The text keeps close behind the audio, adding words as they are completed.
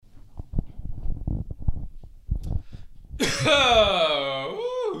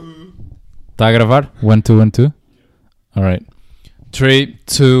Tá a gravar? 1, 2, 1, 2. Alright. 3,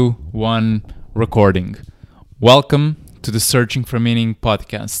 2, 1, recording. Welcome to the Searching for Meaning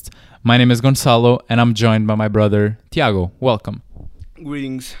podcast. My name is Gonçalo and I'm joined by my brother Tiago. Welcome.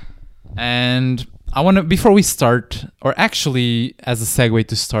 Greetings. And I want to, before we start, or actually as a segue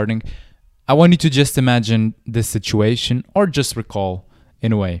to starting, I want you to just imagine this situation or just recall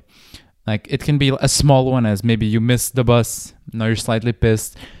in a way. Like it can be a small one as maybe you missed the bus, now you're slightly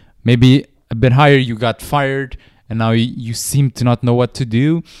pissed. Maybe a bit higher, you got fired and now you seem to not know what to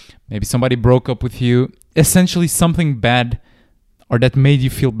do. Maybe somebody broke up with you. Essentially something bad or that made you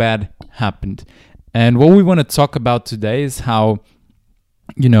feel bad happened. And what we want to talk about today is how,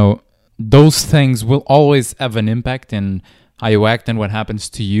 those things will always have an impact in how you act and what happens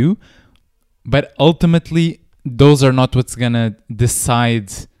to you. But ultimately, those are not what's going to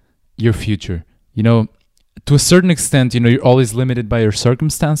decide your future. To a certain extent, you're always limited by your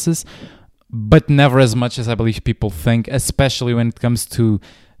circumstances, but never as much as I believe people think, especially when it comes to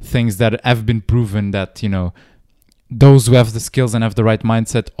things that have been proven that, those who have the skills and have the right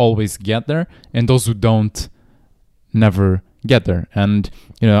mindset always get there, and those who don't never get there. And,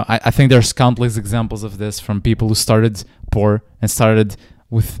 I think there's countless examples of this from people who started poor and started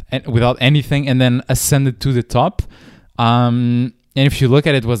without anything and then ascended to the top. And if you look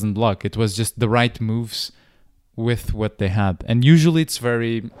at it, it wasn't luck. It was just the right moves with what they had. And usually it's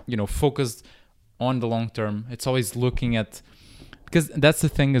very, focused on the long term. It's always looking at, because that's the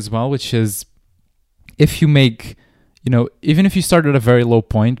thing as well, which is if you make, even if you start at a very low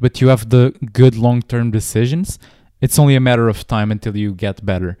point, but you have the good long-term decisions, it's only a matter of time until you get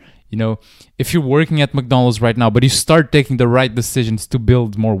better. If you're working at McDonald's right now, but you start taking the right decisions to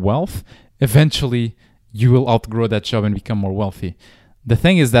build more wealth, eventually you will outgrow that job and become more wealthy. The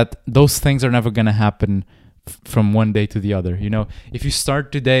thing is that those things are never going to happen from one day to the other. If you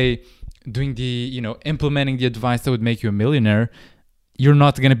start today doing implementing the advice that would make you a millionaire, you're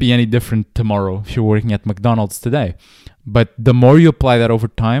not going to be any different tomorrow if you're working at McDonald's today. But the more you apply that over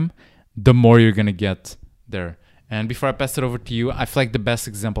time, the more you're going to get there. And before I pass it over to you, I feel like the best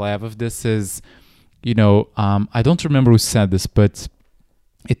example I have of this is, I don't remember who said this, but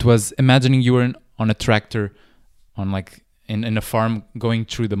it was imagining you were on a tractor on in a farm going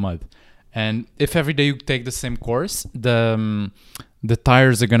through the mud. And if every day you take the same course, the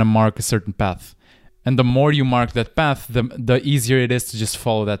tires are going to mark a certain path. And the more you mark that path, the easier it is to just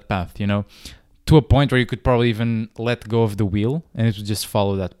follow that path, to a point where you could probably even let go of the wheel and it would just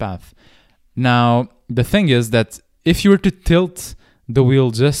follow that path. Now, the thing is that if you were to tilt the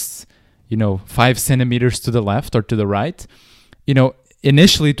wheel just, 5 centimeters to the left or to the right,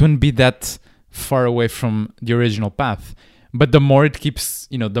 initially it wouldn't be that far away from the original path. But the more it keeps,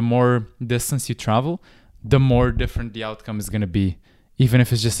 the more distance you travel, the more different the outcome is going to be, even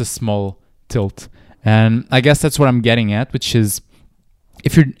if it's just a small tilt. And I guess that's what I'm getting at, which is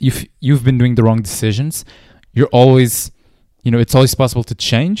if you've been doing the wrong decisions, you're always, it's always possible to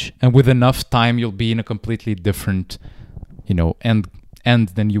change. And with enough time, you'll be in a completely different, end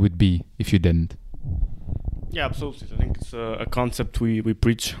than you would be if you didn't. Yeah, absolutely. I think it's a concept we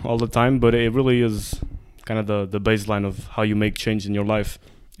preach all the time, but it really is kind of the baseline of how you make change in your life.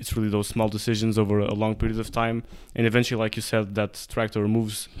 It's really those small decisions over a long period of time. And eventually, like you said, that tractor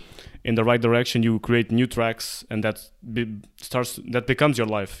moves in the right direction. You create new tracks, and that becomes your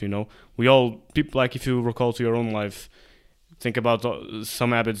life. We all, people, like if you recall to your own life, think about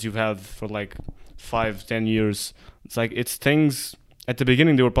some habits you've had for 5-10 years. It's things at the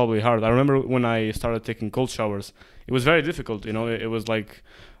beginning, they were probably hard. I remember when I started taking cold showers, it was very difficult. It was like,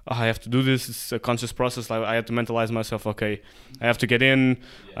 I have to do this. It's a conscious process. I had to mentalize myself. Okay, I have to get in.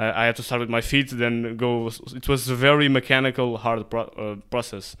 I have to start with my feet, then go. It was a very mechanical, hard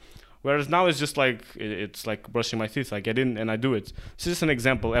process. Whereas now it's just it's like brushing my teeth. I get in and I do it. This is just an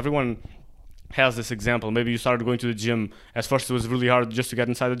example. Everyone has this example. Maybe you started going to the gym. At first it was really hard just to get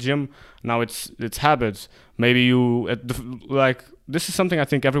inside the gym. Now it's habits. Maybe this is something I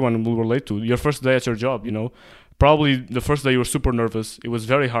think everyone will relate to. Your first day at your job, probably the first day you were super nervous. It was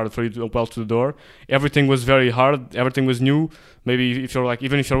very hard for you to walk to the door. Everything was very hard. Everything was new. Maybe if you're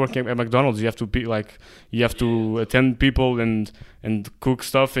even if you're working at McDonald's, you have to be you have to attend people and cook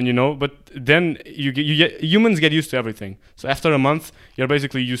stuff, and but then humans get used to everything. So after a month, you're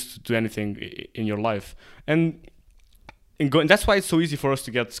basically used to anything in your life, and that's why it's so easy for us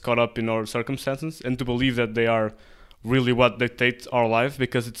to get caught up in our circumstances and to believe that they are really what dictates our life,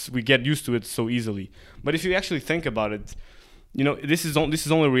 because we get used to it so easily. But if you actually think about it, this is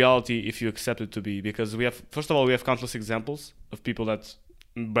only reality if you accept it to be, because we have countless examples of people that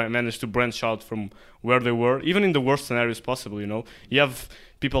managed to branch out from where they were, even in the worst scenarios possible. You have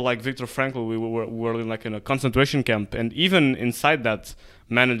people like Viktor Frankl. We were like in a concentration camp, and even inside that,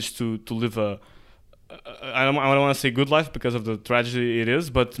 managed to live I don't want to say good life because of the tragedy it is,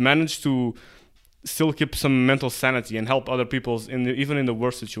 but managed to still keep some mental sanity and help other people even in the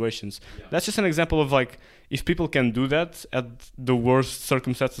worst situations. Yeah. That's just an example of like, if people can do that at the worst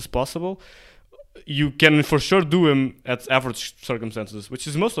circumstances possible, you can for sure do them at average circumstances, which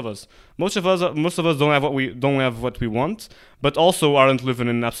is most of us. Most of us don't have what we want, but also aren't living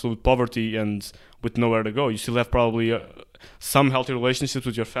in absolute poverty and with nowhere to go. You still have probably some healthy relationships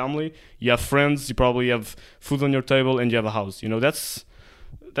with your family. You have friends. You probably have food on your table, and you have a house.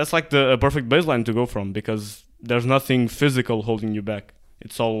 That's like the perfect baseline to go from, because there's nothing physical holding you back.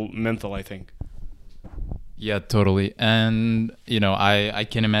 It's all mental, I think. Yeah, totally. And, I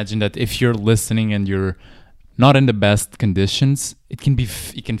can imagine that if you're listening and you're not in the best conditions, it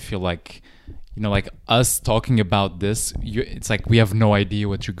can feel like, like us talking about this, it's like we have no idea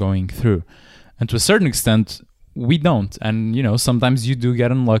what you're going through. And to a certain extent, we don't. And, sometimes you do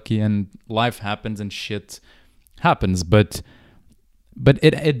get unlucky and life happens and shit happens. But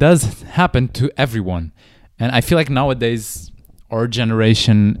it does happen to everyone. And I feel like nowadays, our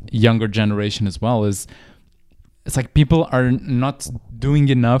generation, younger generation as well, it's like people are not doing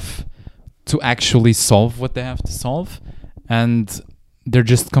enough to actually solve what they have to solve, and they're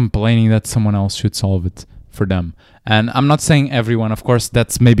just complaining that someone else should solve it for them. And I'm not saying everyone, of course,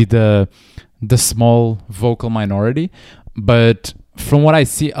 that's maybe the small vocal minority, but from what I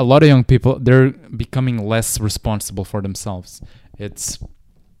see, a lot of young people, they're becoming less responsible for themselves. It's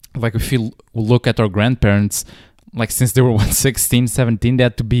like, if you look at our grandparents, like since they were 16, 17, they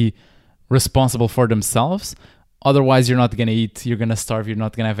had to be responsible for themselves. Otherwise, you're not going to eat, you're going to starve, you're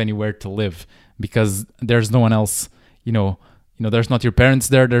not going to have anywhere to live, because there's no one else, there's not your parents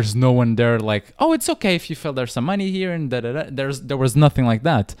there, there's no one there like, oh, it's okay if you feel there's some money here and da-da-da. There was nothing like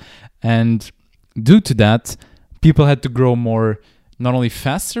that. And due to that, people had to grow more, not only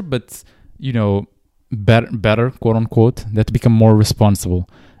faster, but, better, quote unquote, that to become more responsible.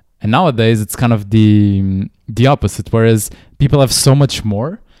 And nowadays, it's kind of the opposite, whereas people have so much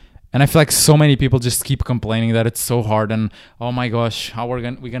more. And I feel like so many people just keep complaining that it's so hard and, oh my gosh, how we're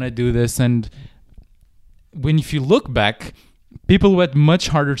gonna do this. And if you look back, people who had much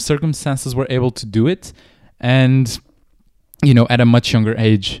harder circumstances were able to do it, and at a much younger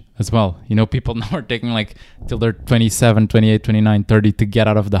age as well. People now are taking like till they're 27, 28, 29, 30 to get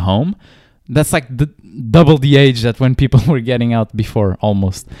out of the home. That's like double the age that when people were getting out before,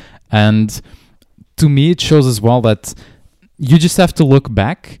 almost. And to me, it shows as well that you just have to look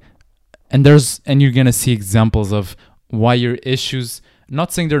back. And you're going to see examples of why your issues,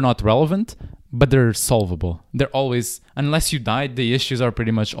 not saying they're not relevant, but they're solvable. They're always, unless you died, the issues are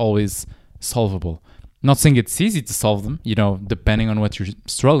pretty much always solvable. Not saying it's easy to solve them, depending on what you're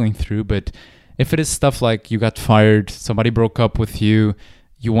struggling through. But if it is stuff like you got fired, somebody broke up with you,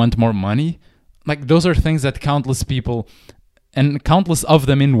 you want more money, like those are things that countless people, and countless of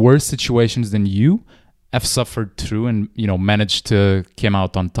them in worse situations than you, have suffered through and, managed to come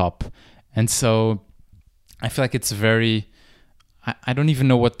out on top. And so I feel like it's very, I don't even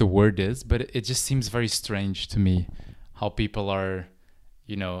know what the word is, but it just seems very strange to me how people are,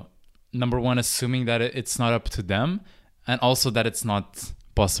 number one, assuming that it's not up to them, and also that it's not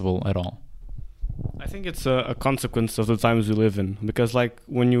possible at all. I think it's a consequence of the times we live in, because like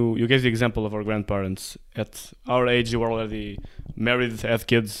when you gave the example of our grandparents, at our age, you were already married, have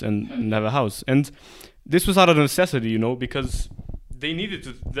kids, and have a house. And this was out of necessity, because they needed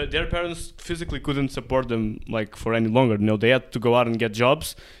to. Their parents physically couldn't support them like for any longer. They had to go out and get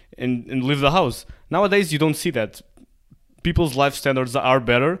jobs and leave the house. Nowadays, you don't see that. People's life standards are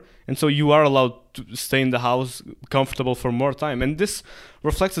better, and so you are allowed to stay in the house comfortable for more time. And this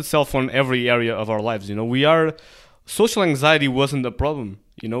reflects itself on every area of our lives. Social anxiety wasn't a problem.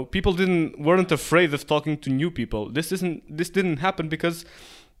 People weren't afraid of talking to new people. This didn't happen because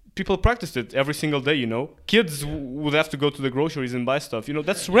people practiced it every single day. Kids would have to go to the groceries and buy stuff.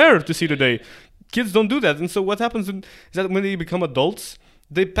 That's rare to see today. Kids don't do that. And so what happens is that when they become adults,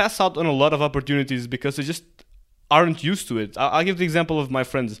 they pass out on a lot of opportunities because they just aren't used to it. I'll give the example of my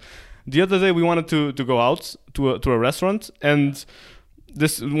friends. The other day we wanted to go out to a restaurant, and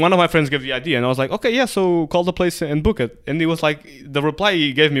this one of my friends gave the idea, and I was like, okay, yeah, so call the place and book it. And he was like, the reply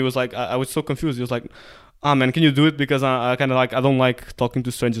he gave me was like, I was so confused. He was like, man, can you do it? Because I kind of like, I don't like talking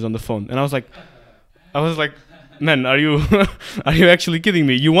to strangers on the phone. And I was like, man, are you are you actually kidding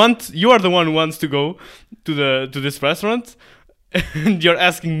me? You are the one who wants to go to this restaurant, and you're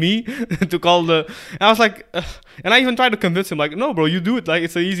asking me to call the. And I was like, ugh. And I even tried to convince him, like, no, bro, you do it. Like,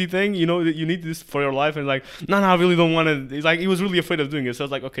 it's an easy thing. You know, you need this for your life. And like, no, I really don't want to. He's like, he was really afraid of doing it. So I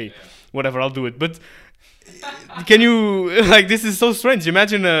was like, okay, whatever, I'll do it. But can you, like, this is so strange.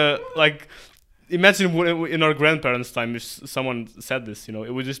 Imagine, imagine in our grandparents' time, if someone said this, you know,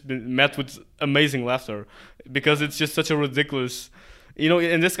 it would just be met with amazing laughter because it's just such a ridiculous, you know.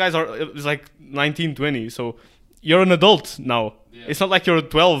 And this guy's it's like 19, 20, so you're an adult now. Yeah. It's not like you're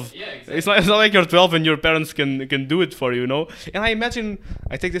 12. Yeah, exactly. It's not like you're 12 and your parents can do it for you, you know. And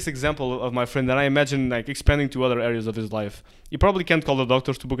I take this example of my friend, and I imagine like expanding to other areas of his life. You probably can't call the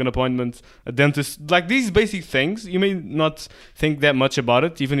doctors to book an appointment, a dentist, like these basic things. You may not think that much about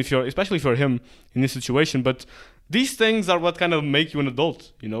it, even if especially for him in this situation. But these things are what kind of make you an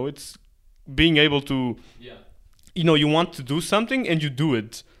adult. You know, it's being able to, you know, you want to do something and you do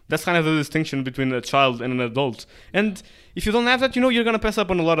it. That's kind of the distinction between a child and an adult. And if you don't have that, you know, you're gonna pass up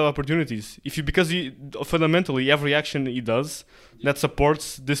on a lot of opportunities. Because fundamentally every action he does that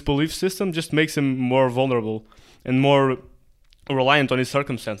supports this belief system just makes him more vulnerable and more reliant on his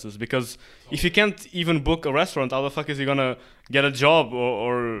circumstances. Because if he can't even book a restaurant, how the fuck is he gonna get a job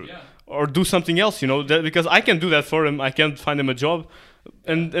or do something else? You know, because I can do that for him. I can't find him a job.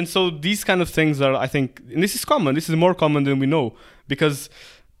 And so these kind of things are, I think, and this is common. This is more common than we know, because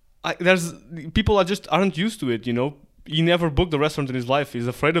there's people aren't used to it. You know, he never booked a restaurant in his life. He's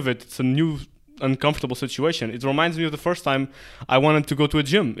afraid of it. It's a new, uncomfortable situation. It reminds me of the first time I wanted to go to a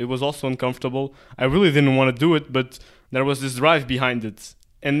gym. It was also uncomfortable. I really didn't want to do it, but there was this drive behind it.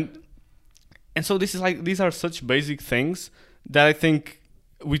 And so this is like, these are such basic things that I think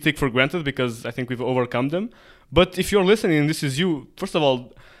we take for granted because I think we've overcome them. But if you're listening and this is you, first of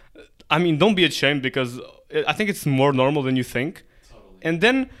all, I mean, don't be ashamed, because I think it's more normal than you think. Totally. And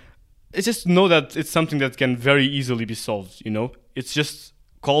then it's just know that it's something that can very easily be solved. You know, it's just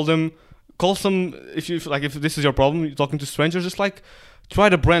call some. If this is your problem, you're talking to strangers, just like try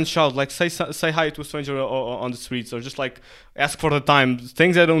to branch out. Like say hi to a stranger on the streets, or just like ask for the time.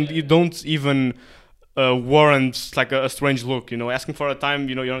 Things that you don't even warrant like a strange look. You know, asking for a time,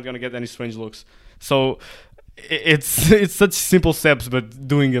 you know, you're not gonna get any strange looks. So it's such simple steps, but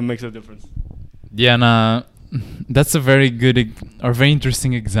doing them makes a difference. Yeah, and that's a very good or very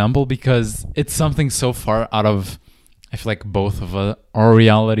interesting example, because it's something so far out of, I feel like, both of our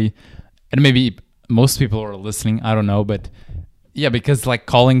reality, and maybe most people are listening, I don't know, but yeah, because like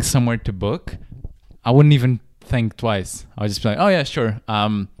calling somewhere to book, I wouldn't even think twice. I would just be like, oh yeah, sure.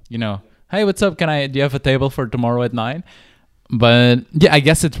 You know, hey, what's up? Do you have a table for tomorrow at 9? But yeah, I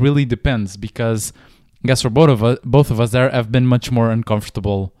guess it really depends, because I guess for both of us, there have been much more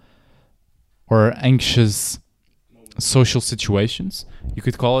uncomfortable or anxious social situations, you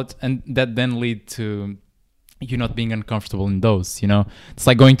could call it, and that then lead to you not being uncomfortable in those. You know, it's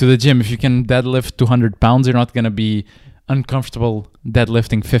like going to the gym. If you can deadlift 200 pounds, you're not going to be uncomfortable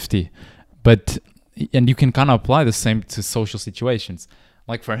deadlifting 50. And you can kind of apply the same to social situations.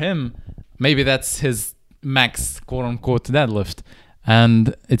 Like for him, maybe that's his max quote unquote deadlift,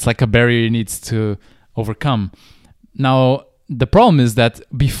 and it's like a barrier he needs to overcome. Now the problem is that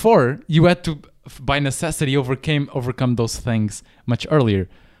before, you had to by necessity overcome those things much earlier.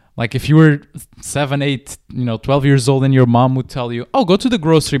 Like if you were 7, 8, 12 years old, and your mom would tell you, oh, go to the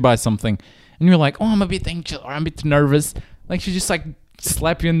grocery, buy something, and you're like, oh, I'm a bit anxious or I'm a bit nervous, like she just like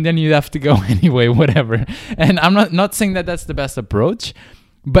slap you and then you'd have to go anyway, whatever. And I'm not saying that that's the best approach,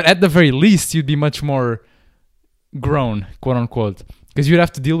 but at the very least you'd be much more grown, quote unquote, because you'd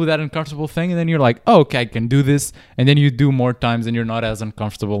have to deal with that uncomfortable thing, and then you're like, oh, okay, I can do this, and then you do more times and you're not as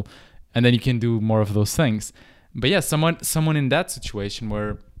uncomfortable, and then you can do more of those things. But yeah, someone in that situation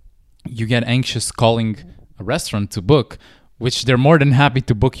where you get anxious calling a restaurant to book, which they're more than happy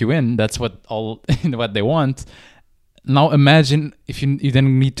to book you in, that's what they want. Now imagine if you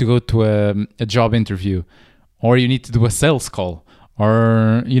then need to go to a job interview, or you need to do a sales call,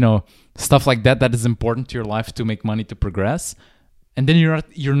 or stuff like that is important to your life to make money, to progress, and then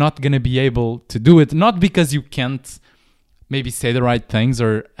you're not going to be able to do it, not because you can't maybe say the right things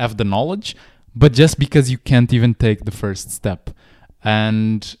or have the knowledge, but just because you can't even take the first step.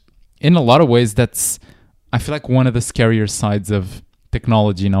 And in a lot of ways, that's, I feel like, one of the scarier sides of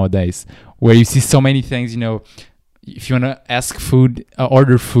technology nowadays, where you see so many things. If you want to ask food,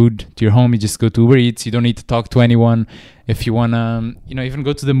 order food to your home, you just go to Uber Eats. You don't need to talk to anyone. If you want to, even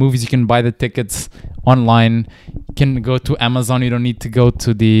go to the movies, you can buy the tickets online. You can go to Amazon. You don't need to go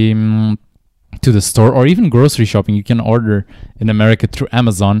to the store, or even grocery shopping. You can order in America through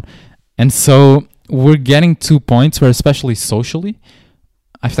Amazon. And so we're getting to points where, especially socially,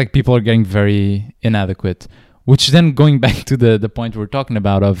 I feel like people are getting very inadequate, which then going back to the point we're talking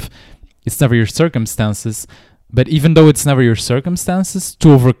about of it's never your circumstances. But even though it's never your circumstances,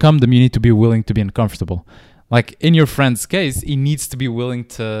 to overcome them, you need to be willing to be uncomfortable. Like in your friend's case, he needs to be willing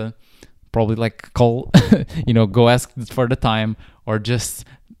to probably like call, go ask for the time, or just,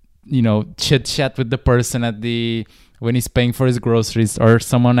 chit chat with the person when he's paying for his groceries, or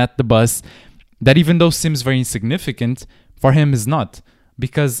someone at the bus. That even though seems very insignificant, for him is not.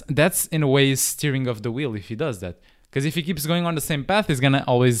 Because that's in a way steering of the wheel if he does that. Because if he keeps going on the same path, he's going to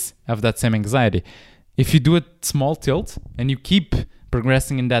always have that same anxiety. If you do a small tilt and you keep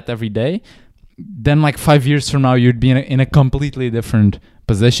progressing in that every day, then like 5 years from now, you'd be in a completely different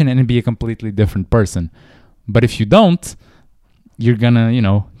position and be a completely different person. But if you don't, you're going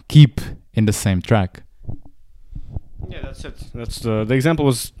to, keep in the same track. Yeah, that's it. That's the example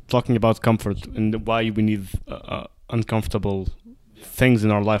was talking about comfort and why we need uncomfortable things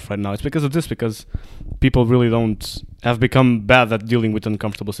in our life right now. It's because of this, because people really have become bad at dealing with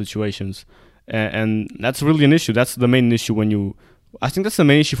uncomfortable situations. And that's really an issue. That's the main issue I think that's the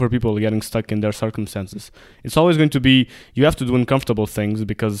main issue for people getting stuck in their circumstances. It's always going to be, you have to do uncomfortable things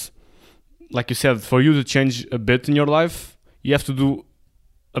because, like you said, for you to change a bit in your life, you have to do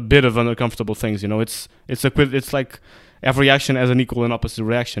a bit of uncomfortable things. It's like every action has an equal and opposite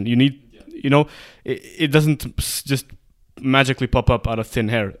reaction. You need, it doesn't just magically pop up out of thin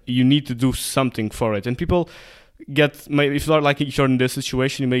air. You need to do something for it. And people if you're in this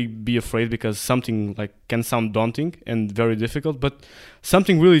situation, you may be afraid because something like can sound daunting and very difficult, but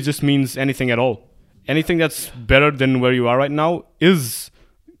something really just means anything at all. Anything that's better than where you are right now is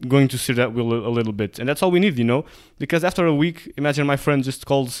going to steer that wheel a little bit, and that's all we need, because after a week, imagine my friend just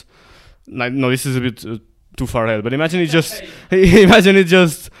calls, no, this is a bit too far ahead, but imagine it just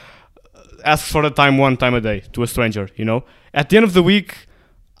asks for the time one time a day to a stranger. At the end of the week,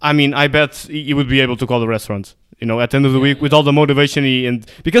 I bet he would be able to call the restaurant. At the end of the week, with all the motivation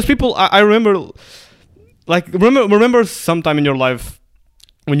because people, I remember sometime in your life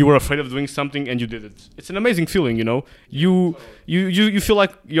when you were afraid of doing something and you did it. It's an amazing feeling, You feel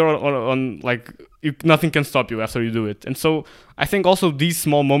like you're on nothing can stop you after you do it. And so I think also these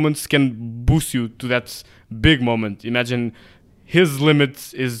small moments can boost you to that big moment. Imagine his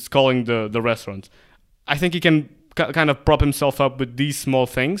limit is calling the restaurant. I think he can kind of prop himself up with these small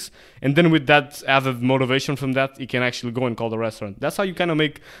things, and then with that added motivation from that, he can actually go and call the restaurant. That's how you kind of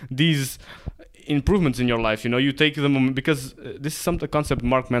make these improvements in your life. You take the moment, because this is a concept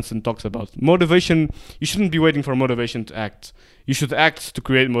Mark Manson talks about. Motivation, you shouldn't be waiting for motivation to act. You should act to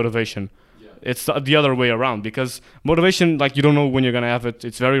create motivation. It's the other way around, because motivation, you don't know when you're going to have it.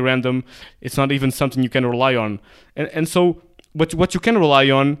 It's very random. It's not even something you can rely on. And so what you can rely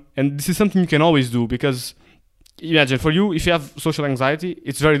on, and this is something you can always do, because imagine for you, if you have social anxiety,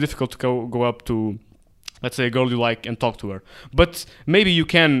 it's very difficult to go up to, let's say, a girl you like and talk to her. But maybe you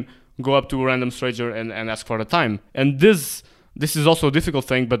can go up to a random stranger and ask for the time. And this is also a difficult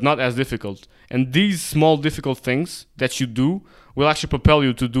thing, but not as difficult. And these small difficult things that you do will actually propel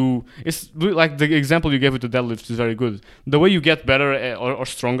you to do. It's like the example you gave with the deadlift is very good. The way you get better or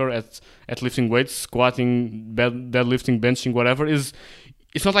stronger at lifting weights, squatting, deadlifting, benching, whatever, is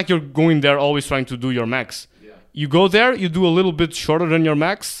it's not like you're going there always trying to do your max. You go there, you do a little bit shorter than your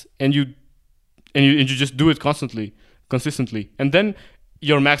max, and you just do it consistently, and then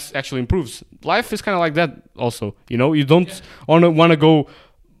your max actually improves. Life is kind of like that also. You don't want to go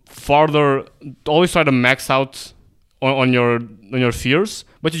farther. Always try to max out on your fears,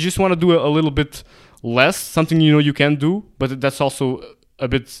 but you just want to do a little bit less, something you can do, but that's also a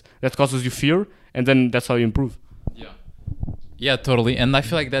bit that causes you fear, and then that's how you improve. Yeah, totally. And I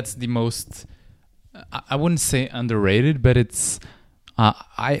feel like that's the most, I wouldn't say underrated, but it's,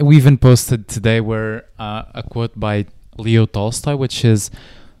 we even posted today where a quote by Leo Tolstoy, which is,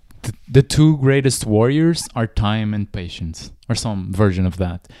 the two greatest warriors are time and patience, or some version of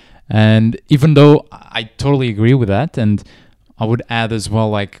that. And even though I totally agree with that, and I would add as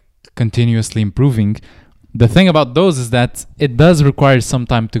well, continuously improving, the thing about those is that it does require some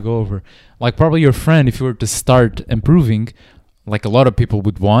time to go over. Probably your friend, if you were to start improving, like a lot of people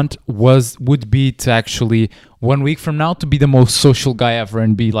would want, would be to actually 1 week from now to be the most social guy ever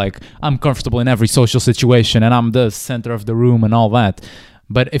and be I'm comfortable in every social situation and I'm the center of the room and all that.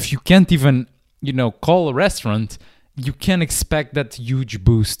 But if you can't even, call a restaurant, you can't expect that huge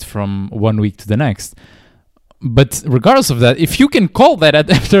boost from 1 week to the next. But regardless of that, if you can call that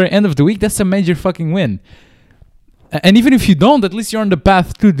after the end of the week, that's a major fucking win. And even if you don't, at least you're on the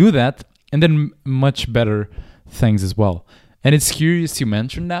path to do that, and then much better things as well. And it's curious you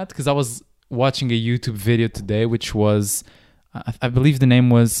mentioned that, because I was watching a YouTube video today, which was, I believe the name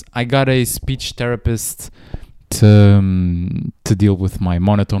was, I got a speech therapist to deal with my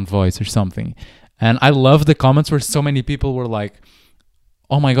monotone voice or something. And I love the comments where so many people were like,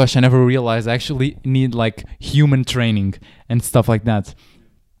 oh my gosh, I never realized I actually need like human training and stuff like that.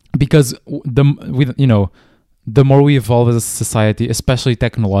 Because the more we evolve as a society, especially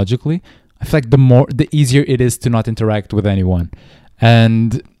technologically, I feel like the easier it is to not interact with anyone.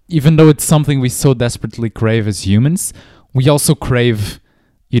 And even though it's something we so desperately crave as humans, we also crave,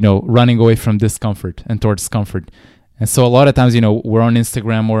 running away from discomfort and towards comfort. And so a lot of times, we're on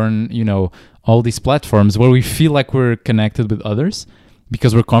Instagram or on, all these platforms where we feel like we're connected with others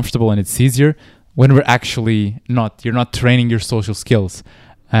because we're comfortable and it's easier, when we're actually not. You're not training your social skills.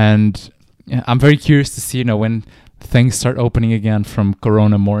 And I'm very curious to see, when things start opening again from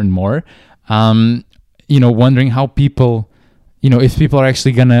Corona more and more, wondering how people, if people are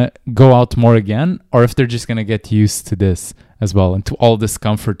actually going to go out more again, or if they're just going to get used to this as well and to all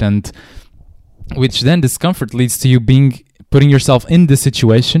discomfort, and which then discomfort leads to you putting yourself in this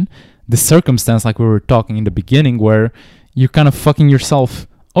situation, the circumstance, like we were talking in the beginning, where you're kind of fucking yourself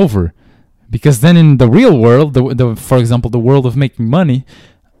over. Because then in the real world, for example, the world of making money,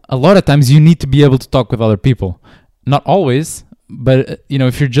 a lot of times you need to be able to talk with other people. Not always, but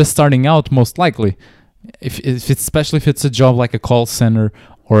if you're just starting out, most likely, especially if it's a job like a call center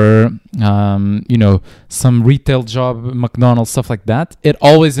or some retail job, McDonald's, stuff like that, it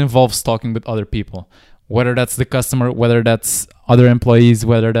always involves talking with other people, whether that's the customer, whether that's other employees,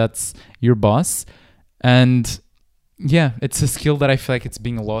 whether that's your boss. And yeah, it's a skill that I feel like it's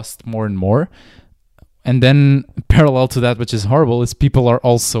being lost more and more. And then parallel to that, which is horrible, is people are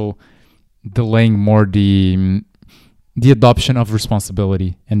also delaying more the adoption of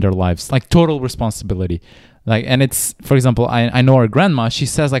responsibility in their lives, like total responsibility. Like, and it's, for example, I know our grandma, she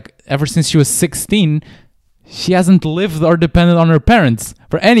says like ever since she was 16, she hasn't lived or depended on her parents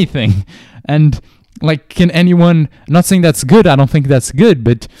for anything. And like, can anyone, I'm not saying that's good, I don't think that's good,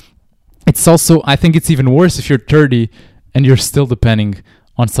 but it's also, I think it's even worse if you're 30 and you're still depending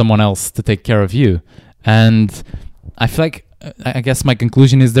on someone else to take care of you. And I feel like, I guess my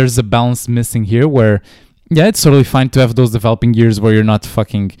conclusion is there's a balance missing here where, yeah, it's totally fine to have those developing years where you're not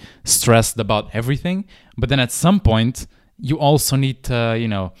fucking stressed about everything. But then at some point, you also need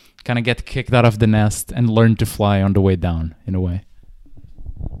to, kind of get kicked out of the nest and learn to fly on the way down, in a way.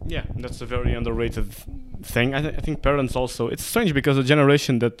 Yeah, that's a very underrated thing. I think parents also, it's strange because a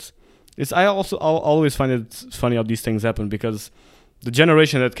generation that is, I'll always find it funny how these things happen, because the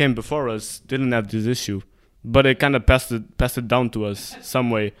generation that came before us didn't have this issue, but it kind of passed it down to us some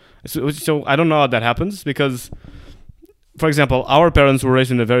way. So I don't know how that happens, because, for example, our parents were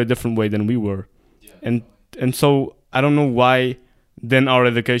raised in a very different way than we were, and so I don't know why. Then our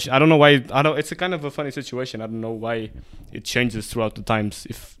education, I don't know why. It's a kind of a funny situation. I don't know why it changes throughout the times.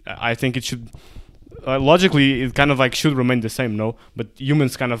 If I think it should, logically, it kind of like should remain the same, no? But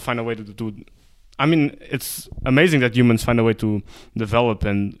humans kind of find a way to do. I mean, it's amazing that humans find a way to develop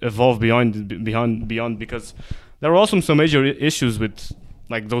and evolve beyond, because there are also some major issues with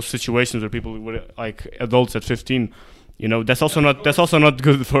like those situations where people were like adults at 15. That's also not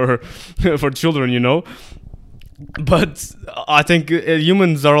good for for children. But I think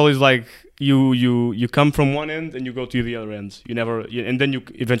humans are always like you come from one end and you go to the other end. And then you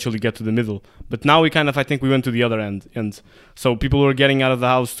eventually get to the middle. But now I think we went to the other end. And so people were getting out of the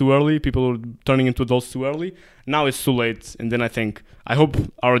house too early. People were turning into adults too early. Now it's too late. And then I hope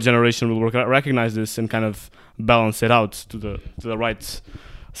our generation will recognize this and kind of balance it out to the right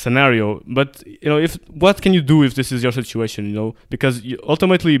scenario. But what can you do if this is your situation? Because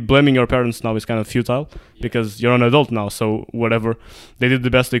ultimately blaming your parents now is kind of futile, because you're an adult now. So whatever, they did the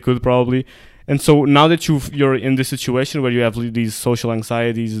best they could probably. And so now that you're in this situation where you have these social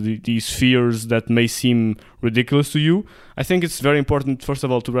anxieties, these fears that may seem ridiculous to you, I think it's very important, first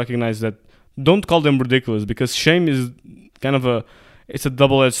of all, to recognize that don't call them ridiculous, because shame is kind of it's a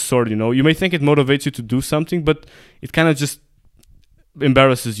double-edged sword. You may think it motivates you to do something, but it kind of just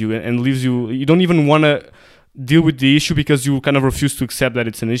embarrasses you and leaves you don't even want to deal with the issue, because you kind of refuse to accept that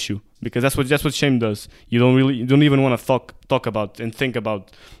it's an issue, because that's what shame does. You don't even want to talk about and think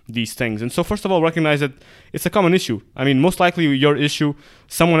about these things. And so first of all, recognize that it's a common issue. I mean, most likely your issue,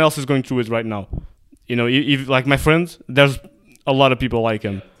 someone else is going through it right now. If like my friend, there's a lot of people like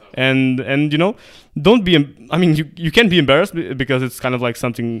him. And don't be, I mean, you can be embarrassed because it's kind of like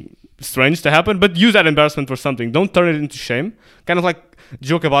something strange to happen, but use that embarrassment for something. Don't turn it into shame. Kind of like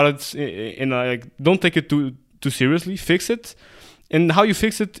joke about it don't take it too seriously. Fix it. And how you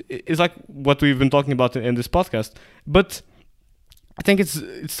fix it is like what we've been talking about in this podcast. But I think it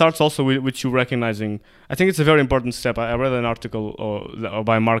starts also with you recognizing, I think it's a very important step. I read an article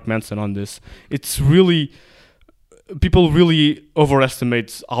by Mark Manson on this. It's really people really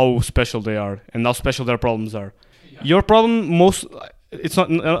overestimate how special they are and how special their problems are. Your problem, it's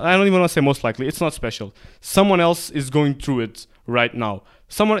not. I don't even want to say most likely. It's not special. Someone else is going through it right now.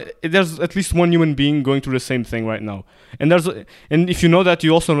 There's at least one human being going through the same thing right now. And if you know that,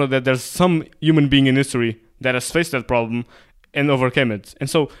 you also know that there's some human being in history that has faced that problem and overcame it. And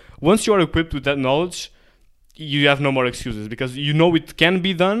so once you are equipped with that knowledge, you have no more excuses, because you know it can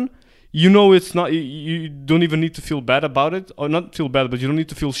be done. You know it's not. You don't even need to feel bad about it, or not feel bad, but you don't need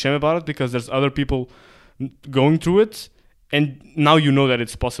to feel shame about it, because there's other people going through it, and now you know that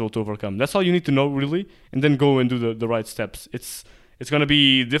it's possible to overcome. That's all you need to know, really, and then go and do the right steps. It's gonna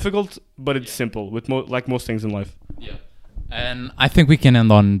be difficult, but it's simple with like most things in life. Yeah, and I think we can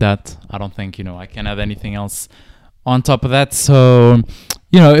end on that. I don't think I can add anything else on top of that. So,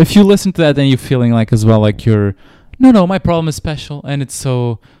 if you listen to that and you're feeling like as well, like no, my problem is special and it's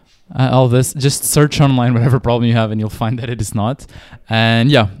so all this, just search online whatever problem you have and you'll find that it is not.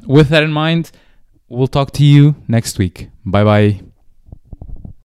 And yeah, with that in mind, we'll talk to you next week. Bye bye.